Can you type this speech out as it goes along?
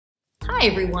Hi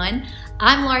everyone,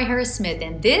 I'm Laurie Harris Smith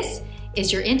and this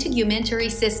is your integumentary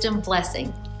system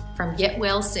blessing from Get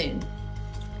Well Soon.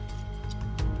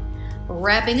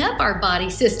 Wrapping up our body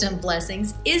system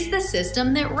blessings is the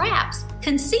system that wraps,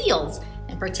 conceals,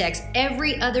 and protects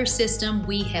every other system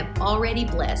we have already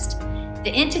blessed,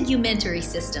 the integumentary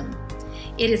system.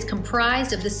 It is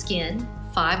comprised of the skin,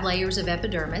 5 layers of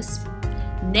epidermis,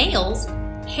 nails,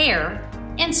 hair,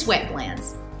 and sweat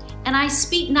glands. And I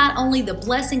speak not only the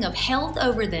blessing of health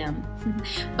over them,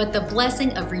 but the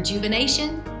blessing of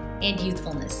rejuvenation and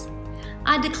youthfulness.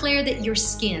 I declare that your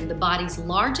skin, the body's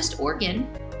largest organ,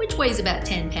 which weighs about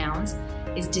 10 pounds,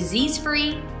 is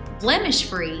disease-free,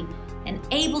 blemish-free, and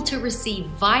able to receive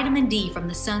vitamin D from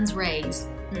the sun's rays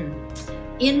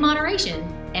in moderation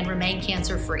and remain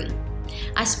cancer-free.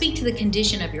 I speak to the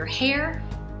condition of your hair,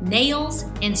 nails,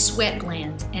 and sweat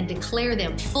glands and declare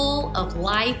them full of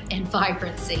life and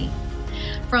vibrancy.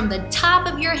 From the top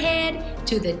of your head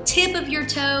to the tip of your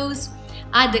toes,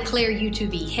 I declare you to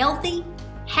be healthy,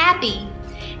 happy,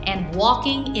 and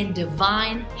walking in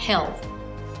divine health.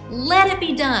 Let it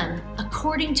be done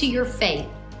according to your faith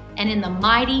and in the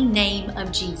mighty name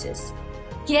of Jesus.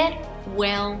 Get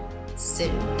well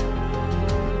soon.